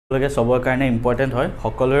লগে সবৰ কাৰণে ইম্পৰ্টেন্ট হয়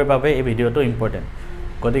সকলোৰে বাবে এই ভিডিওটো ইম্পৰ্টেন্ট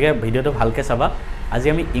গতিকে ভিডিওটো ভালকে চাবা আজি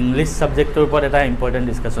আমি ইংলিশ সাবজেক্টৰ ওপৰত এটা ইম্পৰ্টেন্ট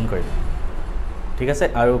ডিসকাশন কৰিম ঠিক আছে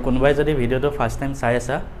আৰু কোনোবাই যদি ভিডিওটো ফাৰ্স্ট টাইম চাই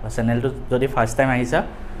আছা বা চেনেলটো যদি ফাৰ্স্ট টাইম আহিছা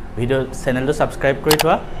ভিডিও চেনেলটো সাবস্ক্ৰাইব কৰি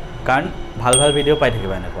থোৱা কাৰণ ভাল ভাল ভিডিও পাই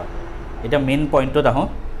থাকিবা এনেকুৱা এটা মেইন পইণ্টটো আহো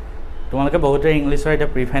তোমালোকে বহুতে ইংলিশৰ এটা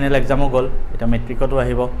প্ৰি ফাইনাল এক্সামো গল এটা মেট্ৰিকতো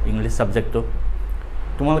আহিব ইংলিশ সাবজেক্টটো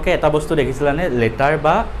তোমালোকে এটা বস্তু দেখিছিলানে লেটাৰ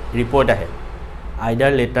বা ৰিপৰ্ট আহে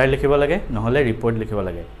আইদাৰ লেটাৰ লিখিব লাগে নহলে ৰিপৰ্ট লিখিব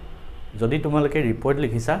লাগে যদি তোমালোকে ৰিপৰ্ট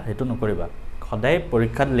লিখিছা হেতু নকৰিবা সদায়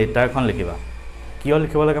পৰীক্ষাত লেটাৰখন লিখিবা কিয়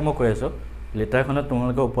লিখিব লাগে মই কৈ আছো লেটাৰখনত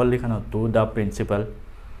তোমালোকে ওপৰ লিখানো টু দা প্ৰিন্সিপাল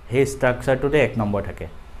হে ষ্ট্ৰাকচাৰটোতে এক নম্বৰ থাকে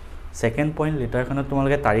সেকেন্ড পইণ্ট লেটাৰখনত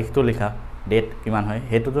তোমালোকে তাৰিখটো লিখা ডেট কিমান হয়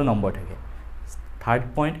হেতুটো নম্বৰ থাকে থাৰ্ড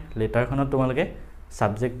পইণ্ট লেটাৰখনত তোমালোকে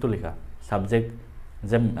সাবজেক্টটো লিখা সাবজেক্ট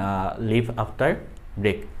যে লিভ আফটাৰ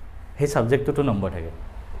ব্ৰেক হে সাবজেক্টটো নম্বৰ থাকে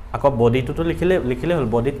আকৌ বডিটো লিখিলে হল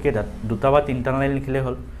বডিত কেটা দুটা বা তিনটা লাইন লিখিলে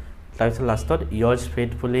হল তাৰপিছত লাষ্টত yours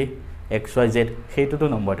faithfully xyz হেতুটো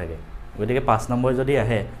নম্বৰ থাকে গতিকে 5 নম্বৰ যদি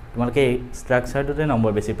আহে তোমালোকে এই ষ্ট্ৰাকচাৰটোতে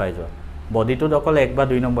নম্বৰ বেছি পাই যোৱা বডিটোত অকল 1 বা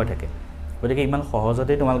 2 নম্বৰ থাকে গতিকে ইমান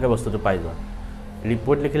সহজতে তোমালোকে বস্তুটো পাই যোৱা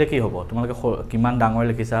ৰিপৰ্ট লিখিলে কি হ'ব তোমালোকে কিমান ডাঙৰ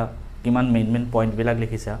লিখিছা কিমান মেইন পইণ্ট বিলাক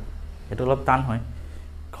লিখিছা এটো অলপ টান হয়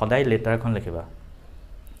সদায় লেটাৰখন লিখিবা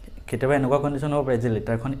কেতিয়াবা এনেকুৱা কন্ডিশন হ'ব পাৰে যে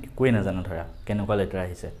লেটাৰখন একোৱে নাজানো ধৰা কেনেকুৱা লেটাৰ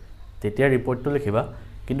আহিছে তেতিয়া ৰিপৰ্টটো লিখিবা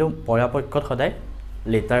কিন্তু পৰাপক্ষত সদায়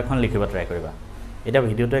লেটাৰখন লিখিবা ট্ৰাই কৰিবা এটা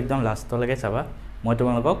ভিডিওটো একদম লাষ্টলৈকে চাবা মই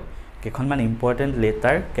তোমালোকক কেখনমান ইম্পৰ্টেন্ট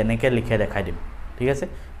লেটাৰ কেনেকৈ লিখে দেখাই দিম ঠিক আছে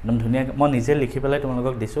একদম ধুনীয়া মই নিজে লিখি পেলাই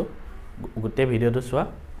তোমালোকক দিছো গোটেই ভিডিওটো চোৱা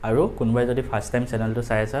আৰু কোনোবাই যদি ফাৰ্স্ট টাইম চেনেলটো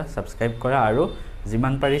চাই আছা সাবস্ক্ৰাইব কৰা আৰু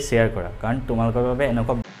যিমান পাৰি শেয়াৰ কৰা কাৰণ তোমালোকৰ বাবে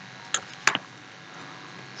এনেকুৱা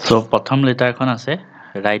সো প্ৰথম লেটাৰখন আছে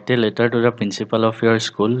write a letter to the principal of your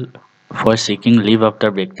school for seeking leave after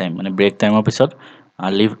break time মানে break time পিছত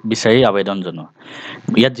leave বিচাৰি আবেদন জনোৱা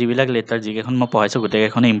ইয়াত যিবিলাক লেটাৰ যিকেখন মই পঢ়াইছো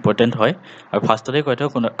গোটেইখন ইম্পৰ্টেন্ট হয় আৰু ফাৰ্ষ্টতে কৈছো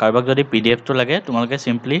কাৰবাক যদি পিডিএফ টো লাগে তোমালোকে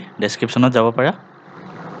সিম্পলি ডেসক্ৰিপচনত যাব পাৰা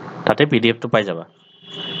তাতে পিডিএফ টো পাই যাবা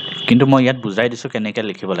কিন্তু মই ইয়াত বুজাই দিছো কেনেকৈ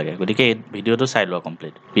লিখিব লাগে গতিকে এই ভিডিওটো চাই লোৱা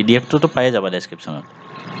কমপ্লিট পিডিএফ টো পাই যাবা ডেসক্ৰিপচনত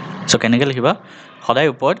সো কেনেকৈ লিখিবা সদায়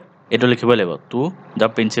ওপৰত এটো লিখিব লাগিব টু দা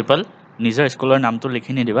প্ৰিন্সিপাল নিজৰ স্কুলৰ নামটো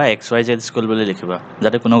লিখি নিদিবা xyz স্কুল বুলি লিখিবা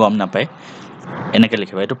যাতে কোনো গম নাপায় এনেকৈ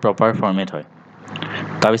লিখিবা এটো প্ৰপাৰ ফৰমেট হয়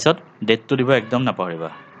তাৰ পিছত ডেটটো দিব একদম নাপাহৰিবা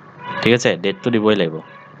ঠিক আছে ডেটটো দিবই লাগিব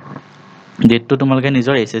ডেটটো তোমালোকে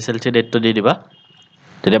নিজৰ HSLC ডেটটো দি দিবা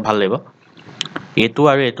তেতিয়া ভাল লাগিব এটো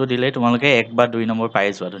আৰু এটো দিলে তোমালোকে 1 বা 2 নম্বৰ পাই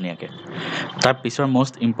যোৱা ধুনিয়াকে তাৰ পিছৰ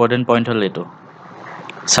মোস্ট ইম্পৰ্টেন্ট পইণ্ট হল এটো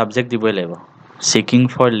সাবজেক্ট দিবই লাগিব seeking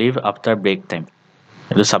for leave after break time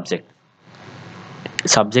এটো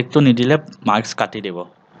সাবজেক্টটো নিদিলে মার্কস কাটি দিব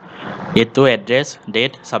এটো এড্ৰেছ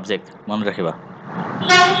ডেট সাবজেক্ট মনত ৰাখিবা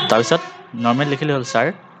তাৰপিছত নরমাল লিখিলে হল sir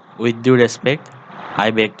with due respect I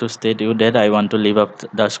beg to state you that I want to leave up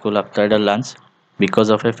the school after the lunch because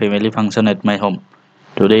of a family function at my home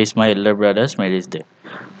today is my elder brother's marriage day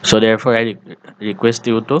so therefore I request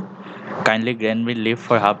you to kindly grant me leave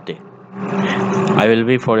for half day I will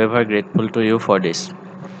be forever grateful to you for this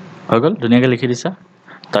হগল ধুনিয়াকে লিখি দিছা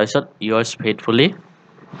তাৰপিছত yours faithfully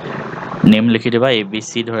name লিখি দিবা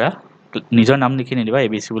ABC ধৰা নিজৰ নাম লিখি নিদিবা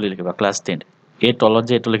ABC বুলি লিখিবা ক্লাস 10 এই তলত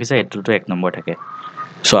যে এটো লিখিছা এটোটো 1 নম্বৰ থাকে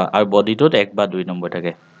সো আৰু বডিটোত 1 বা 2 নম্বৰ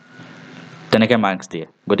থাকে তেনেকে মাৰ্কস দিয়ে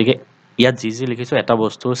গতিকে ইয়াত যি লিখিছো এটা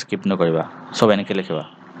বস্তু স্কিপ নকৰিবা সব এনেকে লিখিবা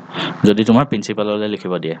যদি তোমাৰ প্ৰিন্সিপাললৈ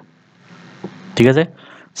লিখিব দিয়ে ঠিক আছে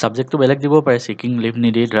সাবজেক্টটো বেলেগ দিব পাৰে সিকিং লিভ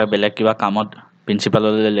নিদি ধৰা বেলেগ কিবা কামত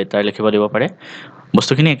প্ৰিন্সিপাললৈ লেটাৰ লিখিব দিব পাৰে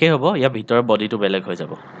বস্তুখিনি একেই হ'ব ইয়াৰ ভিতৰৰ বডিটো বেলেগ হৈ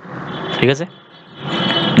যাব ঠিক আছে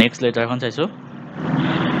নেক্সট লেটাৰখন চাইছো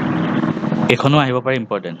এখনো আহিব পাৰে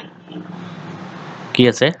ইম্পৰ্টেন্ট কি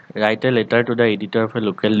আছে write a letter to the editor of a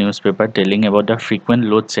local newspaper telling about the frequent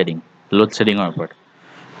load shedding ৰ ওপৰত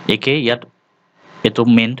একে ইয়াত এটো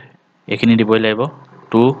মেইন এখিনি দিবই লাগিব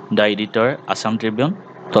to the editor Assam Tribune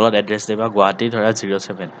তলত এড্ৰেছ দিবা গুৱাহাটী ধৰা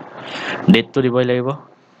 07 ডেটটো দিবই লাগিব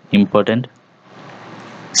ইম্পৰ্টেন্ট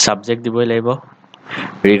সাবজেক্ট দিবই লাগিব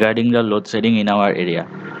regarding da load shedding in hour area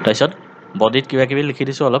তাৰপিছত বডিত কিবা কিবি লিখি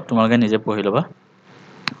দিছো অলপ তোমালোকে নিজে পঢ়ি লবা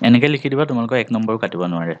এনেকে লিখি দিবা তোমালোকৰ 1 নম্বৰ কাটিব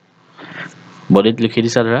নোৱাৰে বডিত লিখি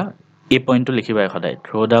দিছা ধৰা এই পইণ্টটো লিখিবা সদায়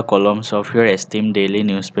through the columns of your esteemed daily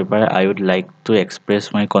newspaper I would like to express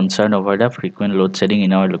my concern over the frequent load shedding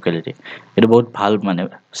in our locality এটো বহুত ভাল মানে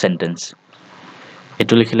সেন্টেন্স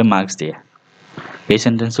এটো লিখিলে মার্কস দিয়ে এই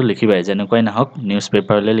সেন্টেন্সটো লিখিবাই যেনেকৈ নাহক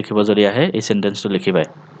নিউজপেপাৰলৈ লিখিব যদি আহে এই সেন্টেন্সটো লিখিবাই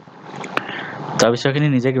তাৰ পিছৰখিনি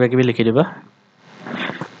নিজে কিবা কিবি লিখি দিবা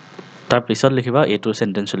তাৰ পিছত লিখিবা এইটো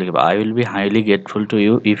সেন্টেন্স লিখিবা I will be highly grateful to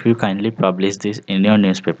you if you kindly publish this in your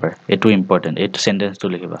newspaper এইটো ইম্পৰ্টেন্ট এইটো সেন্টেন্সটো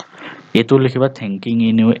লিখিবা এইটো লিখিবা thanking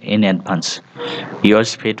you in advance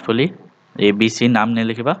yours faithfully ABC নাম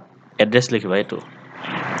নেলিখিবা এড্ৰেছ লিখিবা এইটো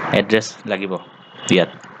এড্ৰেছ লাগিব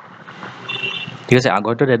ইয়াত ঠিক আছে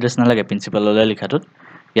আগৰটোত এড্ৰেছ নালাগে প্ৰিন্সিপাললৈ লিখাটোত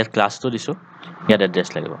ইয়াত ক্লাছটো দিছো ইয়াত এড্ৰেছ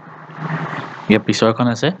লাগিব ইয়াৰ পিছৰখন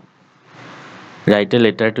আছে write a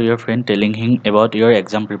letter to your friend telling him about your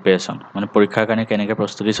exam preparation মানে পৰীক্ষাৰ কাৰণে কেনেকৈ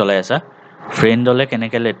প্ৰস্তুতি চলাই আছা ফ্ৰেণ্ডলে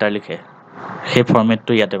কেনেকৈ লেটাৰ লিখে সেই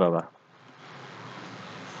ফৰমেটটো ইয়াতে পাবা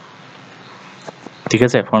ঠিক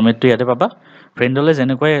আছে ফৰমেটটো ইয়াতে পাবা ফ্ৰেণ্ডলে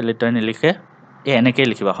যেনেকৈ লেটাৰ নিলিখে এনেকৈ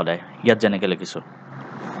লিখিবা সদায় ইয়াত যেনেকৈ লিখিছো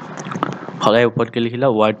সদায় ওপৰতকে লিখিলা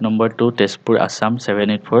ৱাৰ্ড নম্বৰ 2 তেজপুৰ আসাম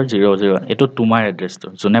 784001 এইটো তোমাৰ এড্ৰেছটো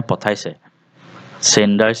যোনে পঠাইছে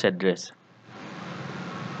সেন্ডাৰছ এড্ৰেছ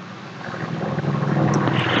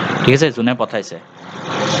ঠিক আছে যোনে পঠাইছে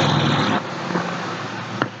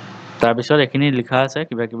তাৰ পিছত এখিনি লিখা আছে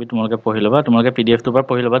কিবা কিবি তোমালোকে পঢ়ি লবা তোমালোকে পিডিএফ টোৰ পৰা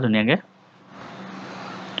পঢ়ি লবা ধুনীয়াকৈ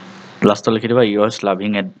লাষ্টত লিখি দিবা yours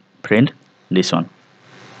loving a friend this one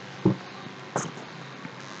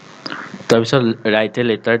তাৰ পিছত write a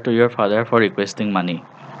letter to your father for requesting money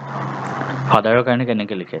ফাদাৰৰ কাৰণে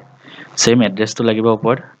কেনেকৈ লিখে সেম এড্ৰেছটো লাগিব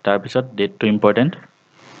ওপৰত তাৰ পিছত ডেটটো ইম্পৰ্টেন্ট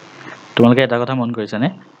তোমালোকে এটা কথা মন কৰিছানে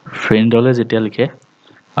ফ্ৰেণ্ডলৈ যেতিয়া লিখে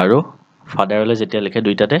আৰু ফাদাৰলৈ যেতিয়া লিখে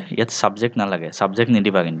দুইটাতে ইয়াত সাবজেক্ট নালাগে সাবজেক্ট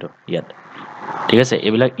নিদিবা কিন্তু ইয়াত ঠিক আছে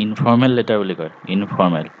এইবিলাক ইনফৰ্মেল লেটাৰ বুলি কয়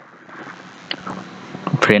ইনফৰ্মেল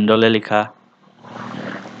ফ্ৰেণ্ডলৈ লিখা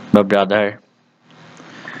বা ব্ৰাদাৰ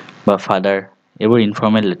বা ফাদাৰ এইবোৰ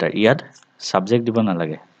ইনফৰ্মেল লেটাৰ ইয়াত সাবজেক্ট দিব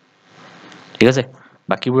নালাগে ঠিক আছে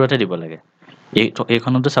বাকিবোৰতে দিব লাগে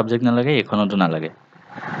এইখনতো সাবজেক্ট নালাগে এইখনতো নালাগে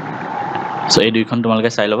সো এই দুইখন তোমালোকে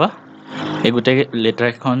চাই লবা এই গোটেই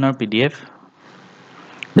লেটাৰখনৰ পিডিএফ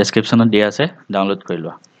ডেসক্ৰিপচনত দিয়া আছে ডাউনলোড কৰি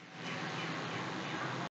লোৱা